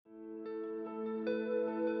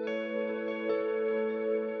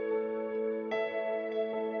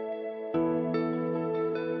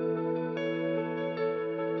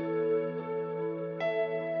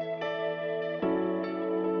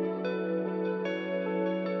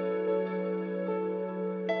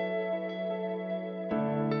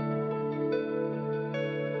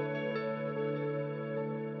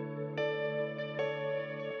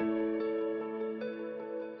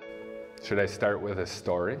Should I start with a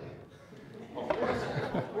story?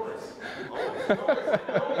 Of course. Always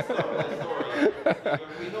start with a story.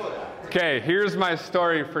 We know that. Okay, here's my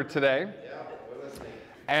story for today. Yeah, we're listening.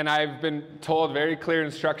 And I've been told very clear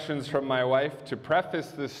instructions from my wife to preface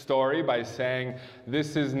this story by saying,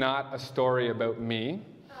 this is not a story about me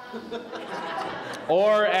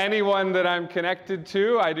or anyone that I'm connected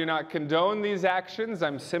to. I do not condone these actions.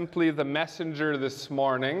 I'm simply the messenger this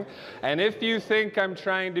morning. And if you think I'm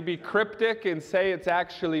trying to be cryptic and say it's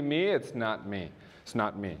actually me, it's not me. It's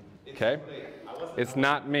not me, okay? It's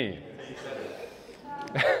not me.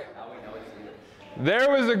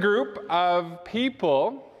 There was a group of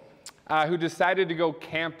people who decided to go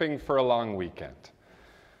camping for a long weekend.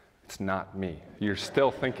 It's not me. You're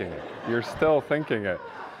still thinking it. You're still thinking it.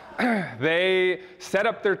 They set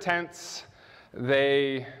up their tents,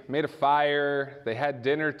 they made a fire, they had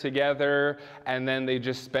dinner together, and then they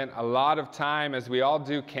just spent a lot of time, as we all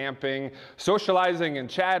do camping, socializing and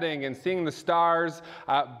chatting and seeing the stars.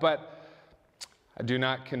 But I do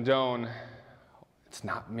not condone, it's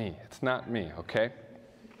not me. It's not me, okay?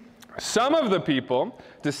 Some of the people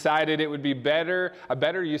decided it would be a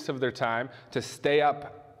better use of their time to stay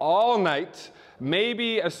up all night.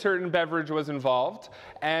 Maybe a certain beverage was involved.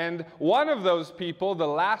 And one of those people, the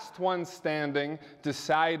last one standing,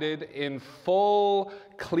 decided in full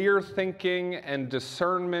clear thinking and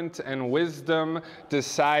discernment and wisdom,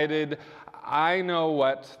 decided, I know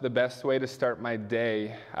what the best way to start my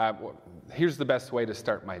day, here's the best way to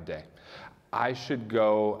start my day. I should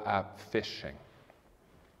go fishing.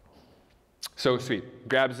 So sweet.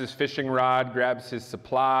 Grabs his fishing rod, grabs his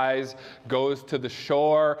supplies, goes to the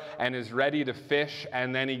shore, and is ready to fish,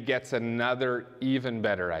 and then he gets another even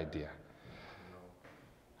better idea.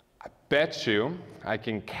 I bet you I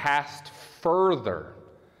can cast further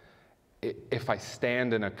if I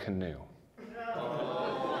stand in a canoe.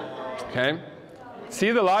 Okay?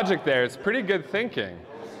 See the logic there? It's pretty good thinking.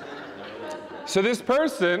 So this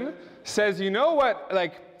person says, you know what,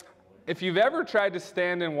 like, if you've ever tried to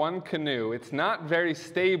stand in one canoe, it's not very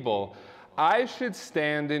stable. I should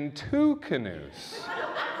stand in two canoes.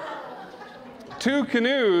 Two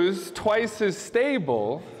canoes, twice as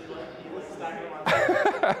stable.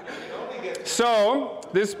 So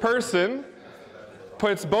this person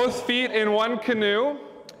puts both feet in one canoe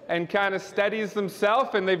and kind of steadies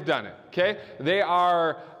themselves, and they've done it, okay? They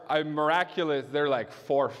are miraculous. They're like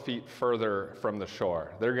 4 feet further from the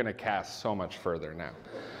shore. They're going to cast so much further now.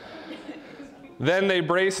 Then they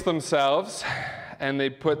brace themselves, and they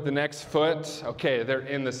put the next foot. Okay, they're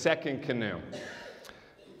in the second canoe.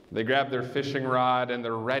 They grab their fishing rod, and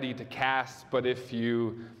they're ready to cast. But if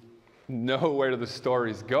you know where the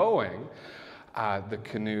story's going, the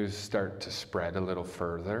canoes start to spread a little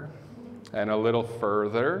further, and a little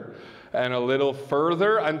further, and a little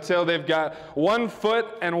further, until they've got 1 foot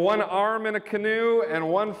and 1 arm in a canoe, and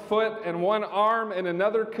 1 foot and 1 arm in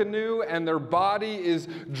another canoe, and their body is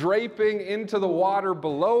draping into the water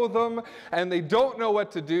below them, and they don't know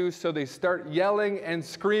what to do, so they start yelling and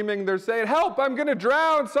screaming. They're saying, help, I'm going to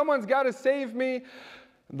drown, someone's got to save me.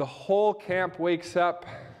 The whole camp wakes up.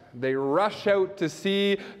 They rush out to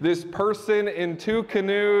see this person in 2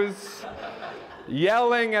 canoes,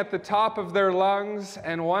 yelling at the top of their lungs,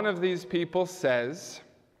 and one of these people says,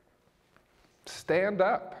 stand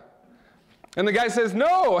up. And the guy says,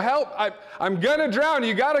 no, help, I'm gonna drown,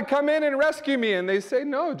 you gotta come in and rescue me. And they say,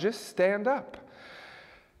 no, just stand up.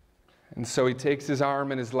 And so he takes his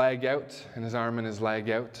arm and his leg out, and his arm and his leg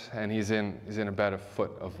out, and he's in about 1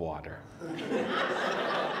 foot of water.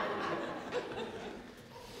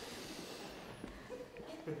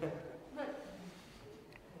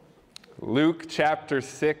 Luke chapter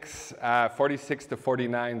 6, 46 to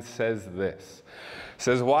 49 says this. It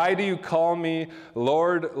says, why do you call me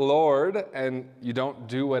Lord, Lord, and you don't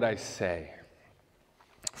do what I say?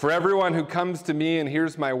 For everyone who comes to me and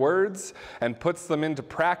hears my words and puts them into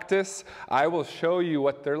practice, I will show you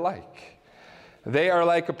what they're like. They are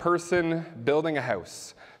like a person building a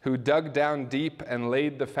house who dug down deep and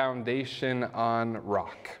laid the foundation on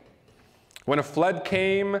rock. When a flood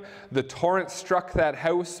came, the torrent struck that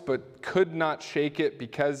house, but could not shake it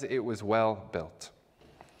because it was well built.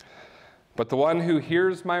 But the one who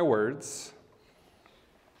hears my words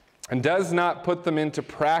and does not put them into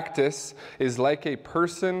practice is like a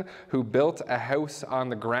person who built a house on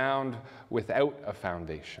the ground without a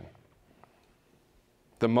foundation.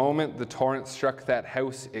 The moment the torrent struck that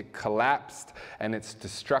house, it collapsed, and its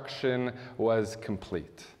destruction was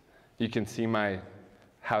complete. You can see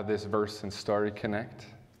how this verse and story connect?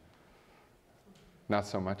 Not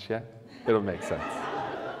so much yet? It'll make sense.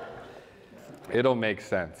 It'll make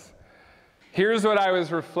sense. Here's what I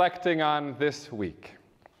was reflecting on this week.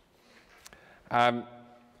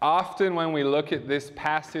 Often when we look at this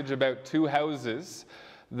passage about two houses,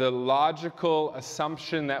 the logical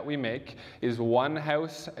assumption that we make is one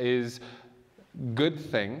house is good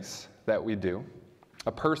things that we do,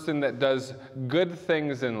 a person that does good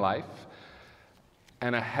things in life,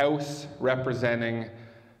 and a house representing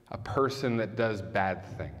a person that does bad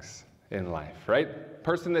things in life, right?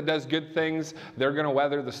 Person that does good things, they're going to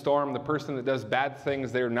weather the storm. The person that does bad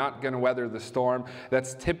things, they're not going to weather the storm.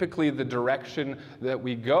 That's typically the direction that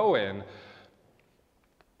we go in.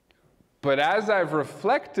 But as I've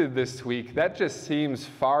reflected this week, that just seems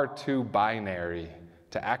far too binary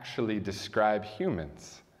to actually describe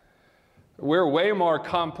humans. We're way more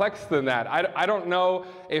complex than that. I don't know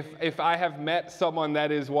if I have met someone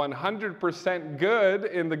that is 100% good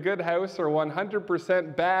in the good house or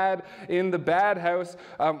 100% bad in the bad house.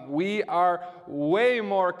 We are way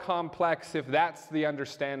more complex if that's the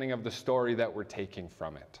understanding of the story that we're taking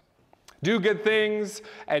from it. Do good things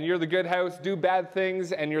and you're the good house. Do bad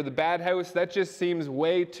things and you're the bad house. That just seems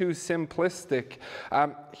way too simplistic.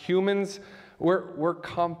 Humans, we're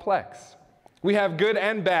complex. We have good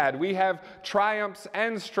and bad. We have triumphs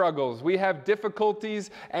and struggles. We have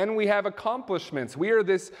difficulties and we have accomplishments. We are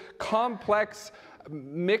this complex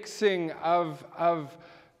mixing of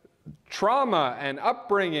trauma and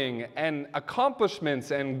upbringing and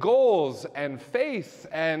accomplishments and goals and faith,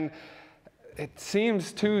 and it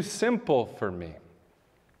seems too simple for me.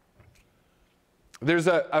 There's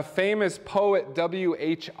a famous poet,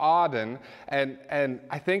 W.H. Auden, and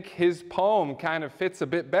I think his poem kind of fits a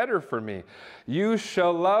bit better for me. You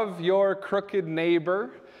shall love your crooked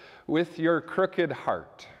neighbor with your crooked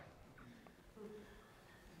heart.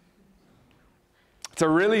 It's a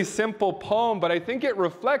really simple poem, but I think it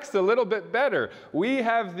reflects a little bit better. We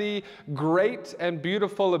have the great and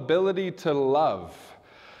beautiful ability to love,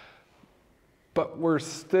 but we're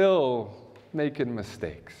still making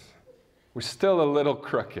mistakes. We're still a little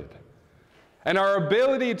crooked. And our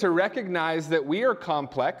ability to recognize that we are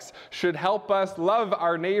complex should help us love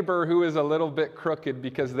our neighbor who is a little bit crooked,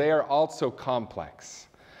 because they are also complex.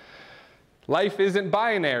 Life isn't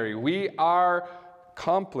binary. We are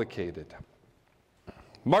complicated.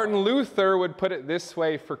 Martin Luther would put it this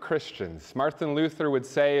way for Christians. Martin Luther would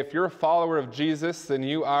say, if you're a follower of Jesus, then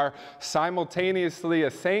you are simultaneously a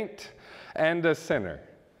saint and a sinner.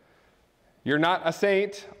 You're not a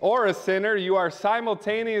saint or a sinner. You are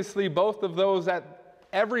simultaneously both of those at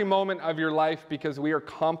every moment of your life, because we are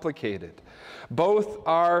complicated. Both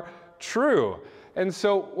are true. And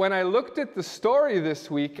so when I looked at the story this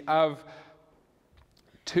week of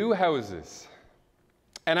two houses,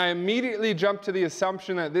 and I immediately jumped to the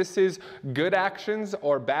assumption that this is good actions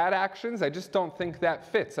or bad actions, I just don't think that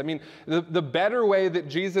fits. I mean, the better way that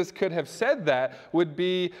Jesus could have said that would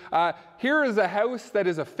be, here is a house that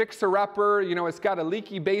is a fixer-upper, you know, it's got a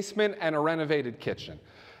leaky basement and a renovated kitchen.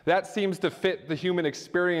 That seems to fit the human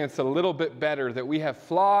experience a little bit better, that we have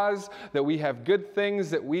flaws, that we have good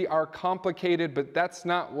things, that we are complicated, but that's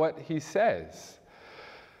not what he says.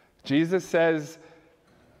 Jesus says,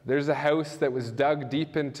 there's a house that was dug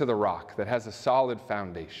deep into the rock that has a solid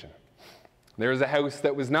foundation. There's a house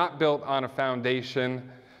that was not built on a foundation.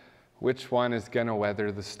 Which one is going to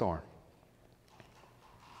weather the storm?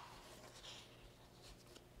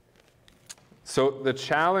 So the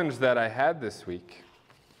challenge that I had this week,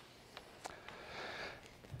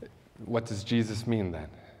 what does Jesus mean then?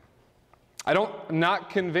 I'm not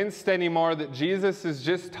convinced anymore that Jesus is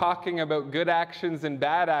just talking about good actions and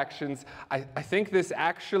bad actions. I think this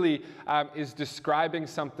actually is describing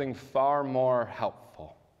something far more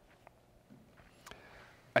helpful.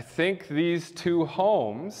 I think these two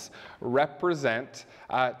homes represent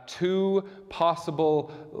two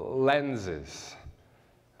possible lenses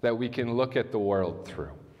that we can look at the world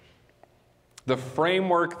through. The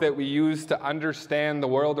framework that we use to understand the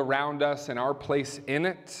world around us and our place in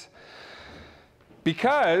it.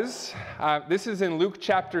 Because this is in Luke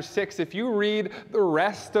chapter 6. If you read the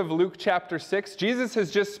rest of Luke chapter 6, Jesus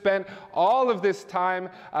has just spent all of this time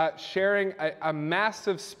sharing a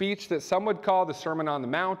massive speech that some would call the Sermon on the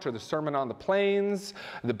Mount or the Sermon on the Plains,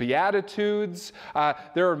 the Beatitudes.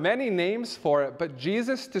 There are many names for it, but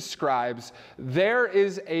Jesus describes there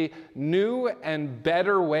is a new and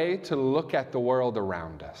better way to look at the world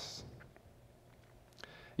around us.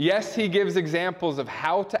 Yes, he gives examples of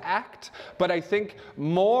how to act, but I think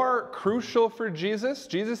more crucial for Jesus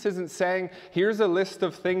isn't saying, here's a list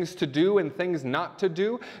of things to do and things not to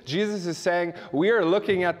do. Jesus is saying, we are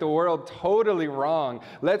looking at the world totally wrong.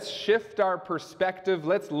 Let's shift our perspective.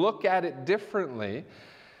 Let's look at it differently.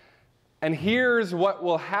 And here's what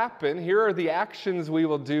will happen. Here are the actions we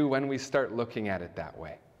will do when we start looking at it that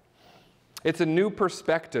way. It's a new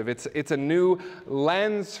perspective. It's a new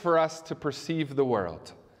lens for us to perceive the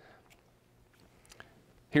world.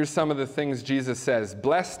 Here's some of the things Jesus says.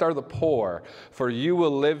 Blessed are the poor, for you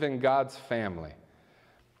will live in God's family.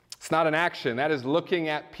 It's not an action. That is looking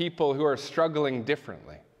at people who are struggling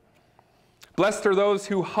differently. Blessed are those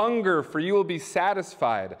who hunger, for you will be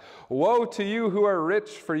satisfied. Woe to you who are rich,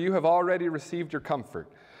 for you have already received your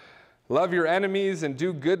comfort. Love your enemies and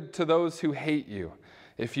do good to those who hate you.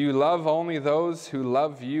 If you love only those who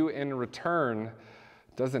love you in return,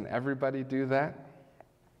 doesn't everybody do that?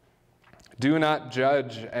 Do not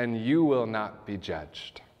judge, and you will not be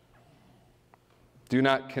judged. Do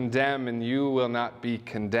not condemn, and you will not be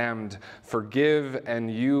condemned. Forgive,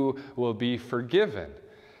 and you will be forgiven.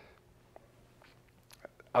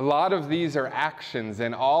 A lot of these are actions,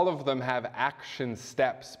 and all of them have action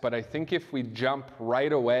steps. But I think if we jump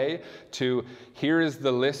right away to here is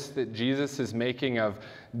the list that Jesus is making of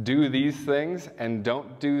do these things and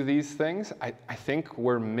don't do these things, I think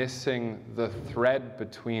we're missing the thread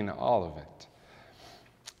between all of it.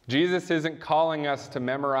 Jesus isn't calling us to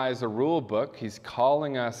memorize a rule book. He's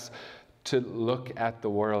calling us to look at the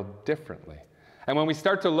world differently. And when we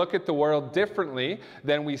start to look at the world differently,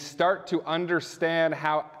 then we start to understand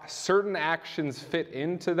how certain actions fit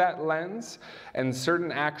into that lens and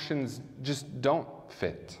certain actions just don't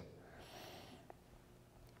fit.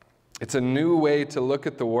 It's a new way to look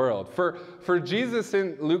at the world. For Jesus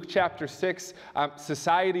in Luke chapter 6,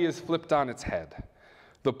 society is flipped on its head.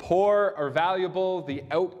 The poor are valuable, the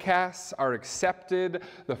outcasts are accepted,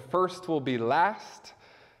 the first will be last.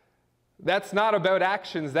 That's not about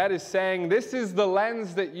actions. That is saying this is the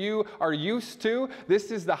lens that you are used to.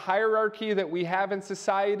 This is the hierarchy that we have in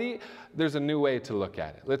society. There's a new way to look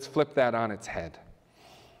at it. Let's flip that on its head.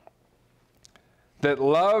 That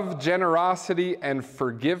love, generosity, and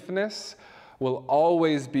forgiveness will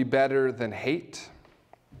always be better than hate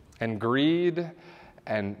and greed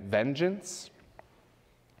and vengeance.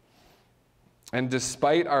 And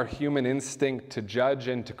despite our human instinct to judge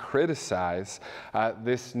and to criticize,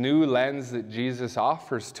 this new lens that Jesus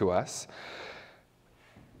offers to us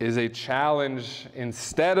is a challenge.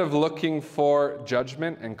 Instead of looking for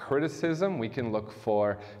judgment and criticism, we can look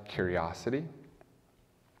for curiosity,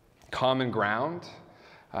 common ground,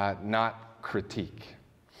 not critique.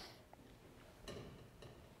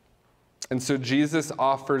 And so Jesus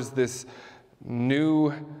offers this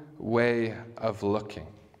new way of looking.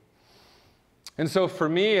 And so for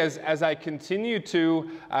me, as I continue to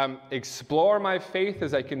explore my faith,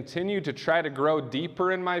 as I continue to try to grow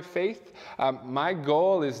deeper in my faith, my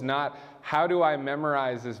goal is not how do I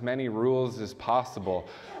memorize as many rules as possible.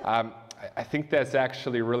 I think that's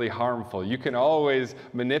actually really harmful. You can always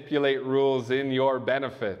manipulate rules in your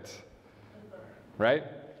benefit, right?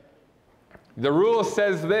 The rule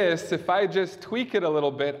says this, if I just tweak it a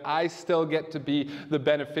little bit, I still get to be the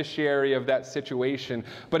beneficiary of that situation.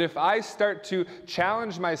 But if I start to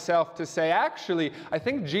challenge myself to say, actually, I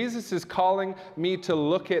think Jesus is calling me to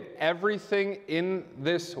look at everything in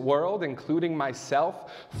this world, including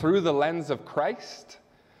myself, through the lens of Christ.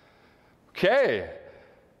 Okay.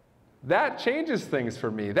 That changes things for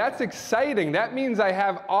me. That's exciting. That means I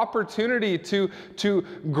have opportunity to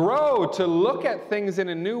grow, to look at things in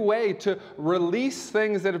a new way, to release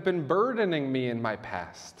things that have been burdening me in my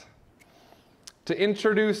past. To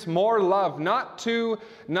introduce more love, not to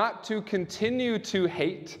continue to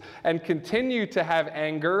hate and continue to have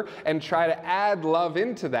anger and try to add love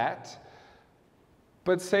into that,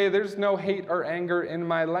 but say there's no hate or anger in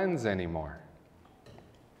my lens anymore.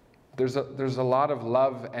 There's a lot of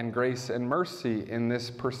love and grace and mercy in this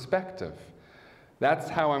perspective. That's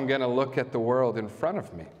how I'm going to look at the world in front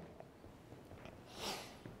of me.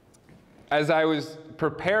 As I was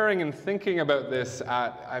preparing and thinking about this,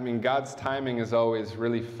 God's timing is always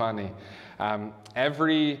really funny.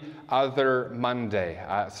 Every other Monday,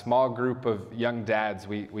 a small group of young dads,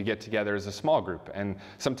 we get together as a small group. And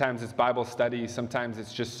sometimes it's Bible study, sometimes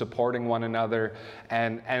it's just supporting one another.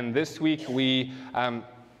 And this week we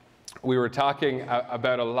were talking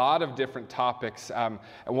about a lot of different topics.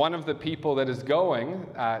 One of the people that is going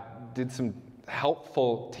did some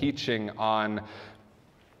helpful teaching on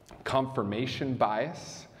confirmation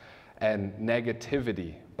bias and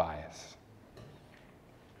negativity bias.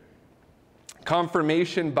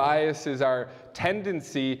 Confirmation bias is our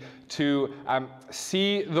tendency to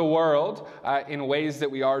see the world in ways that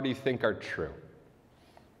we already think are true.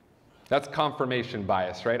 That's confirmation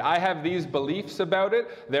bias, right? I have these beliefs about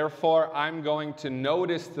it, therefore I'm going to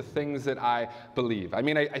notice the things that I believe. I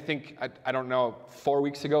mean, I think, I don't know, 4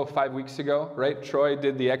 weeks ago, 5 weeks ago, right? Troy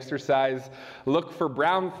did the exercise, look for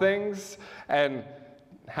brown things, and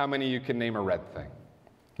how many you can name a red thing.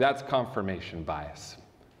 That's confirmation bias.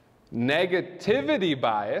 Negativity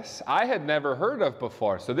bias, I had never heard of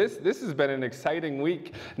before, so this has been an exciting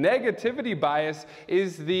week. Negativity bias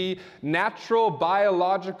is the natural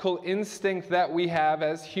biological instinct that we have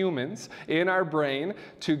as humans in our brain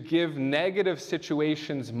to give negative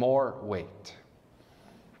situations more weight.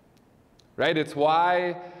 Right? It's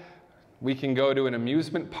why we can go to an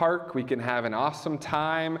amusement park, we can have an awesome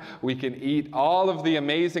time, we can eat all of the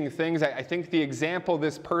amazing things. I think the example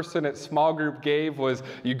this person at small group gave was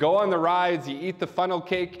you go on the rides, you eat the funnel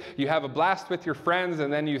cake, you have a blast with your friends,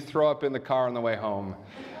 and then you throw up in the car on the way home.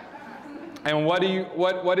 And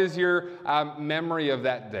what is your memory of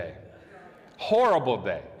that day? Horrible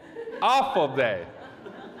day. Awful day.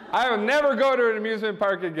 I will never go to an amusement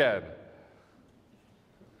park again.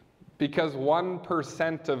 Because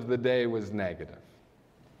 1% of the day was negative.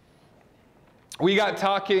 We got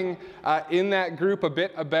talking in that group a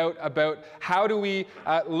bit about how do we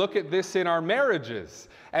look at this in our marriages,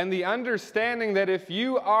 and the understanding that if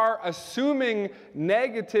you are assuming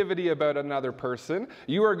negativity about another person,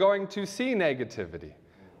 you are going to see negativity.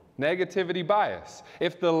 Negativity bias.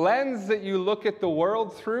 If the lens that you look at the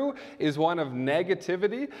world through is one of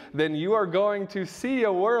negativity, then you are going to see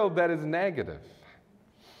a world that is negative.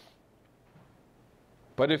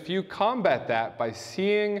 But if you combat that by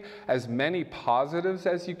seeing as many positives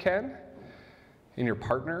as you can in your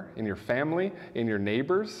partner, in your family, in your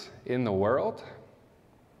neighbors, in the world,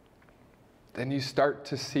 then you start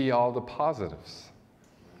to see all the positives.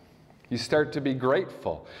 You start to be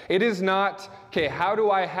grateful. It is not, okay, how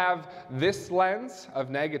do I have this lens of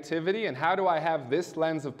negativity and how do I have this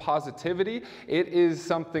lens of positivity? It is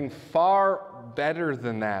something far better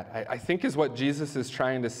than that, I think is what Jesus is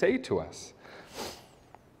trying to say to us.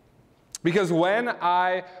 Because when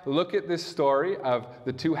I look at this story of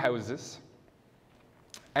the two houses,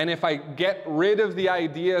 and if I get rid of the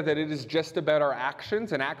idea that it is just about our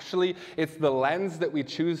actions, and actually it's the lens that we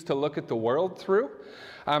choose to look at the world through,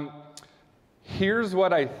 here's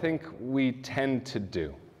what I think we tend to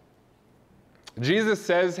do. Jesus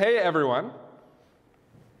says, hey everyone,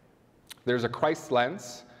 there's a Christ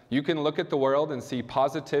lens. You can look at the world and see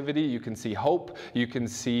positivity, you can see hope, you can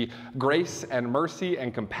see grace and mercy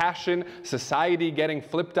and compassion, society getting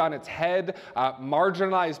flipped on its head,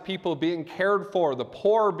 marginalized people being cared for, the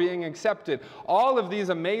poor being accepted, all of these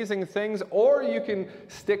amazing things, or you can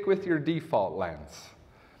stick with your default lens,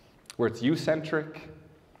 where it's you-centric,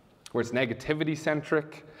 where it's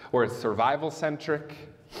negativity-centric, where it's survival-centric.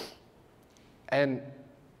 And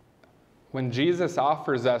when Jesus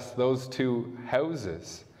offers us those two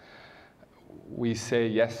houses, we say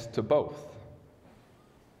yes to both.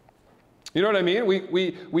 You know what I mean?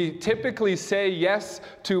 We typically say yes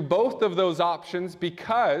to both of those options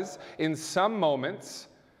because in some moments,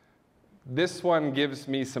 this one gives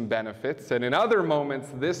me some benefits, and in other moments,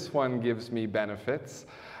 this one gives me benefits.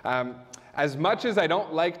 As much as I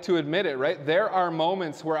don't like to admit it, right? There are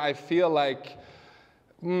moments where I feel like,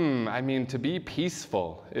 to be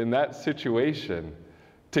peaceful in that situation,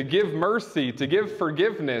 to give mercy, to give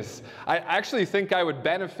forgiveness, I actually think I would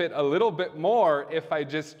benefit a little bit more if I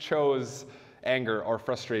just chose anger or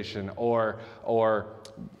frustration or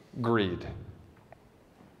greed.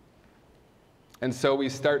 And so we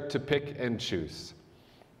start to pick and choose.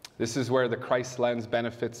 This is where the Christ lens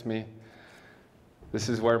benefits me. This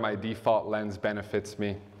is where my default lens benefits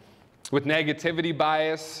me. With negativity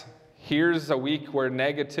bias, here's a week where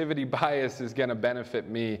negativity bias is going to benefit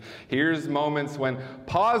me. Here's moments when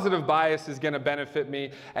positive bias is going to benefit me.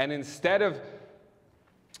 And instead of,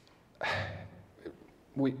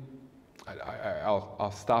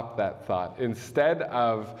 I'll stop that thought. Instead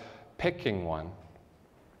of picking one,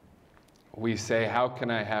 we say, how can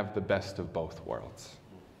I have the best of both worlds?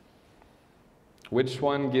 Which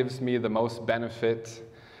one gives me the most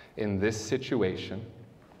benefit in this situation?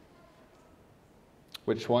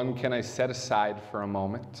 Which one can I set aside for a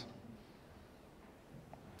moment?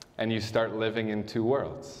 And you start living in two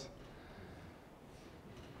worlds.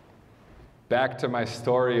 Back to my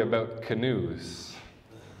story about canoes.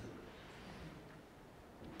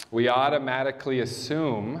 We automatically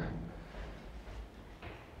assume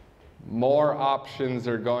more options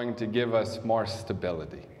are going to give us more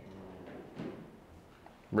stability.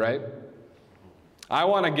 Right? I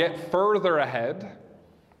want to get further ahead.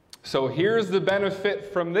 So here's the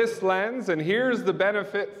benefit from this lens, and here's the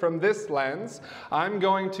benefit from this lens. I'm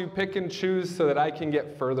going to pick and choose so that I can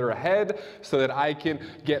get further ahead, so that I can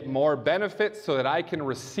get more benefits, so that I can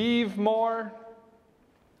receive more.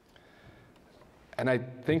 And I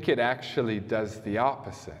think it actually does the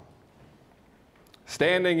opposite.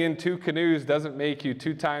 Standing in two canoes doesn't make you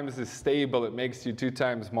 2 times as stable. It makes you 2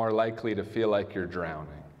 times more likely to feel like you're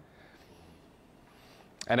drowning.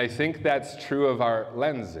 And I think that's true of our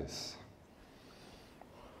lenses.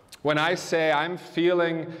 When I say I'm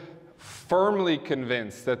feeling firmly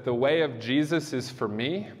convinced that the way of Jesus is for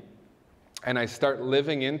me, and I start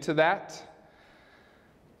living into that,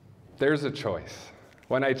 there's a choice.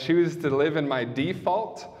 When I choose to live in my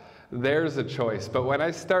default, there's a choice. But when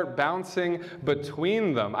I start bouncing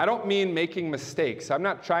between them, I don't mean making mistakes. I'm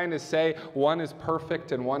not trying to say one is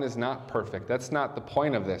perfect and one is not perfect. That's not the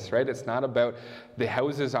point of this, right? It's not about the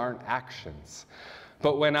houses aren't actions.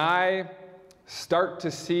 But when I start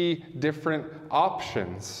to see different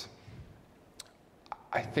options,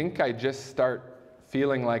 I think I just start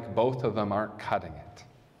feeling like both of them aren't cutting it.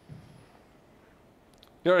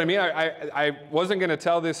 You know what I mean? I wasn't going to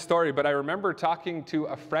tell this story, but I remember talking to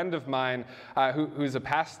a friend of mine who's a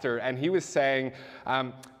pastor, and he was saying,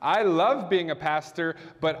 I love being a pastor,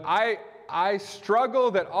 but I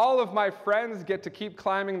struggle that all of my friends get to keep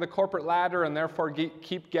climbing the corporate ladder and therefore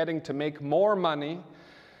keep getting to make more money.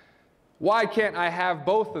 Why can't I have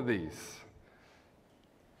both of these?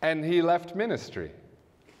 And he left ministry.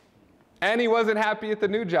 And he wasn't happy at the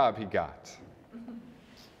new job he got.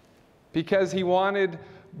 Because he wanted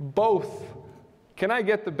both. Can I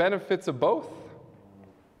get the benefits of both?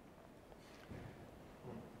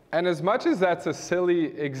 And as much as that's a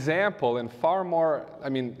silly example and far more, I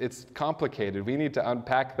mean, it's complicated. We need to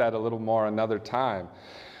unpack that a little more another time.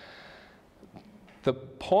 The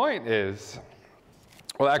point is,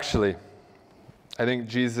 well, actually, I think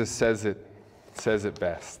Jesus says it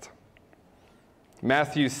best.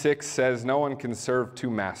 Matthew 6 says, no one can serve 2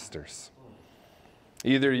 masters.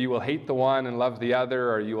 Either you will hate the one and love the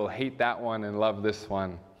other, or you will hate that one and love this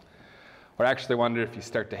one. Or actually wonder if you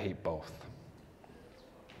start to hate both.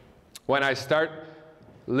 When I start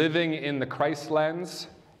living in the Christ lens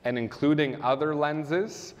and including other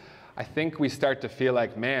lenses, I think we start to feel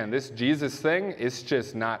like, man, this Jesus thing is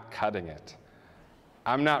just not cutting it.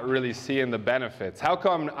 I'm not really seeing the benefits. How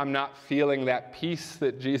come I'm not feeling that peace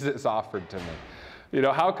that Jesus offered to me? You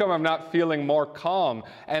know, how come I'm not feeling more calm?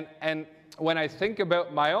 And when I think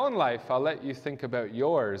about my own life, I'll let you think about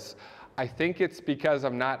yours. I think it's because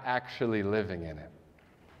I'm not actually living in it.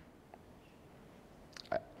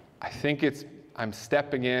 I think I'm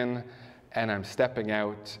stepping in and I'm stepping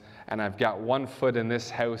out, and I've got 1 foot in this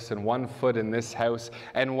house and 1 foot in this house.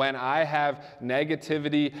 And when I have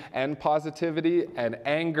negativity and positivity and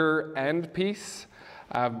anger and peace,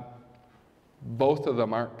 both of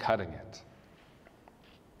them aren't cutting it.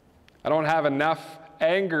 I don't have enough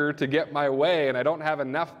anger to get my way, and I don't have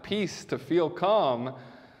enough peace to feel calm.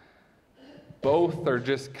 Both are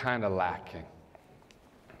just kind of lacking.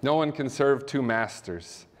 No one can serve 2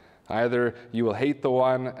 masters. Either you will hate the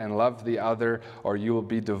one and love the other, or you will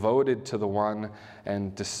be devoted to the one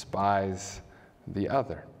and despise the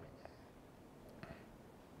other.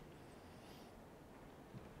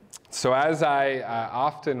 So as I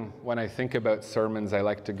often, when I think about sermons, I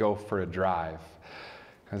like to go for a drive.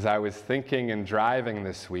 As I was thinking and driving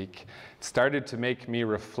this week, it started to make me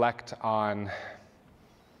reflect on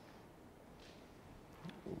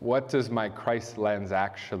what does my Christ lens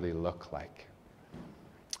actually look like?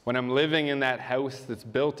 When I'm living in that house that's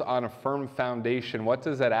built on a firm foundation, what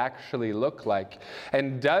does that actually look like?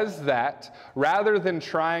 And does that, rather than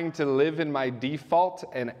trying to live in my default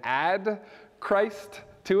and add Christ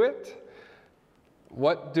to it,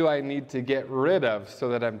 what do I need to get rid of so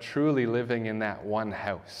that I'm truly living in that one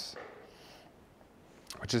house?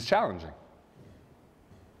 Which is challenging.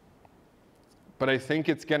 But I think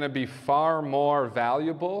it's going to be far more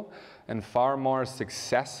valuable and far more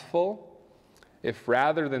successful if,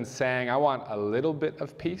 rather than saying, I want a little bit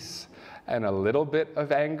of peace and a little bit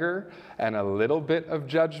of anger and a little bit of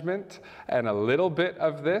judgment and a little bit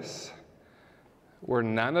of this, where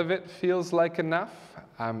none of it feels like enough,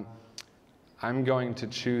 I'm going to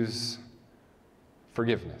choose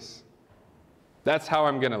forgiveness. That's how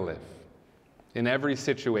I'm going to live in every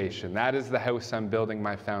situation. That is the house I'm building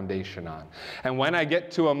my foundation on. And when I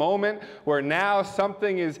get to a moment where now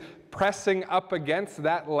something is pressing up against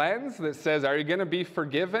that lens that says, are you going to be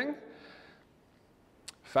forgiving?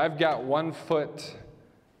 If I've got 1 foot,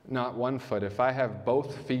 not 1 foot, if I have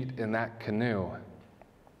both feet in that canoe,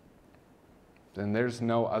 then there's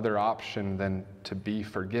no other option than to be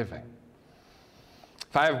forgiving.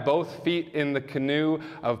 If I have both feet in the canoe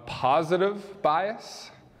of positive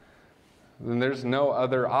bias, then there's no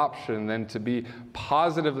other option than to be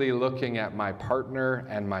positively looking at my partner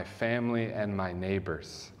and my family and my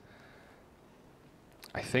neighbors.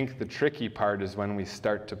 I think the tricky part is when we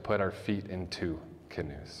start to put our feet in two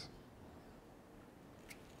canoes.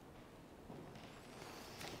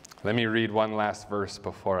 Let me read one last verse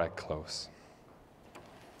before I close.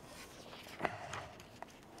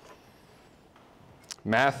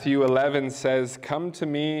 Matthew 11 says, "Come to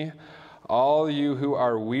me, all you who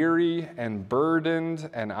are weary and burdened,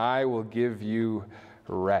 and I will give you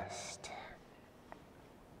rest.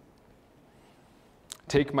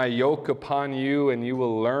 Take my yoke upon you, and you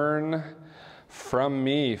will learn from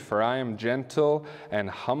me, for I am gentle and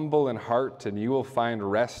humble in heart, and you will find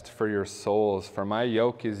rest for your souls. For my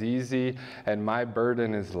yoke is easy, and my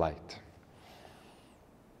burden is light."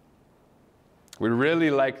 We really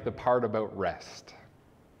like the part about rest.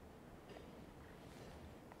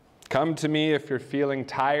 Come to me if you're feeling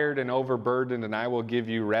tired and overburdened, and I will give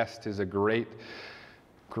you rest is a great,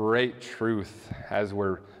 great truth as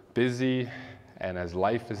we're busy and as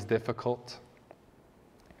life is difficult.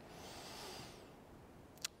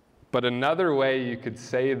 But another way you could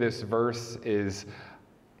say this verse is,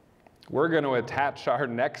 we're going to attach our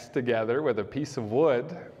necks together with a piece of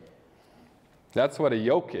wood. That's what a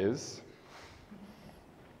yoke is.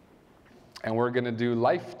 And we're going to do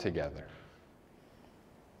life together.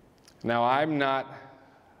 Now, I'm not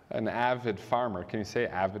an avid farmer. Can you say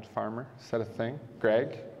avid farmer? Is that a thing?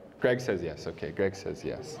 Greg? Greg says yes. Okay, Greg says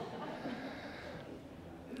yes.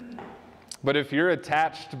 But if you're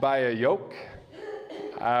attached by a yoke,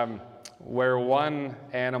 where one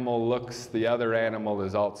animal looks, the other animal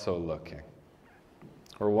is also looking.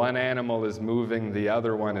 Or one animal is moving, the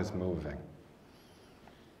other one is moving.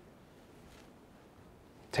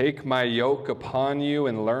 Take my yoke upon you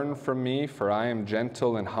and learn from me, for I am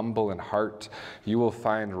gentle and humble in heart. You will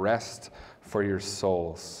find rest for your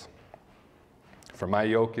souls. For my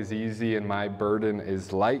yoke is easy and my burden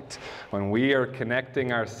is light. When we are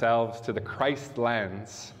connecting ourselves to the Christ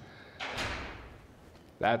lens,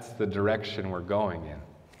 that's the direction we're going in.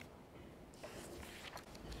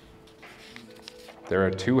 There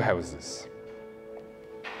are two houses.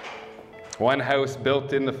 One house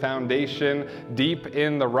built in the foundation, deep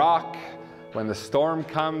in the rock. When the storm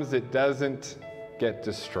comes, it doesn't get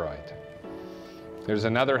destroyed. There's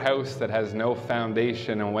another house that has no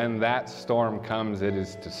foundation, and when that storm comes, it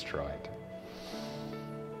is destroyed.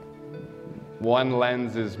 One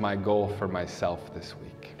lens is my goal for myself this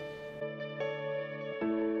week.